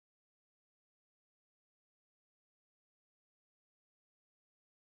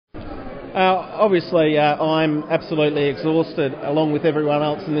Obviously, I'm absolutely exhausted, along with everyone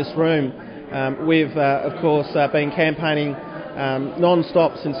else in this room. We've, of course, been campaigning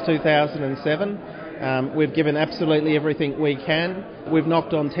non-stop since 2007. We've given absolutely everything we can. We've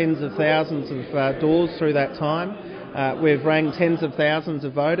knocked on tens of thousands of doors through that time. We've rang tens of thousands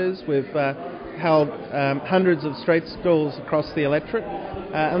of voters. We've held hundreds of street stalls across the electorate,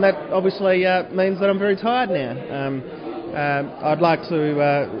 and that obviously means that I'm very tired now. I'd like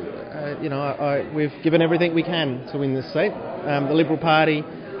to... we've given everything we can to win this seat. The Liberal Party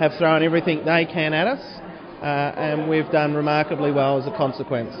have thrown everything they can at us, and we've done remarkably well as a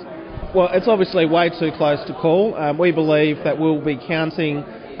consequence. Well, it's obviously way too close to call. We believe that we'll be counting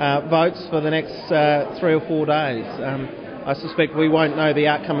votes for the next 3 or 4 days. I suspect we won't know the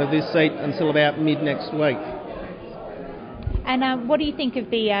outcome of this seat until about mid next week. And what do you think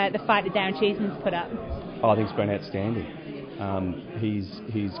of the fight that Darren Cheeseman's put up? I think it's been outstanding.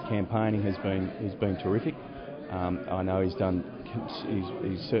 His campaigning has been terrific. I know he's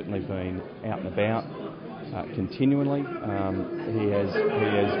certainly been out and about continually. He has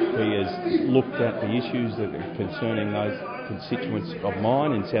looked at the issues that are concerning those constituents of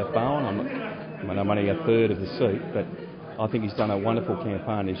mine in South Bowen. I'm only a third of the seat, but I think he's done a wonderful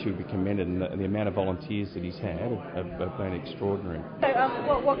campaign. He should be commended, and the amount of volunteers that he's had have been extraordinary. So,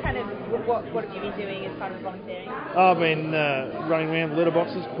 what have you been doing as part of volunteering? I've been running around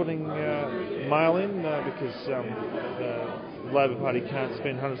letterboxes, putting mail in because the Labor Party can't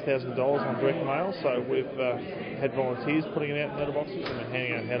spend $100,000 on direct mail, so we've had volunteers putting it out in letterboxes and been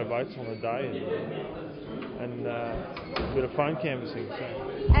handing out how to votes on the day and a bit of phone canvassing. So.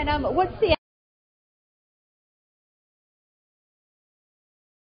 And what's the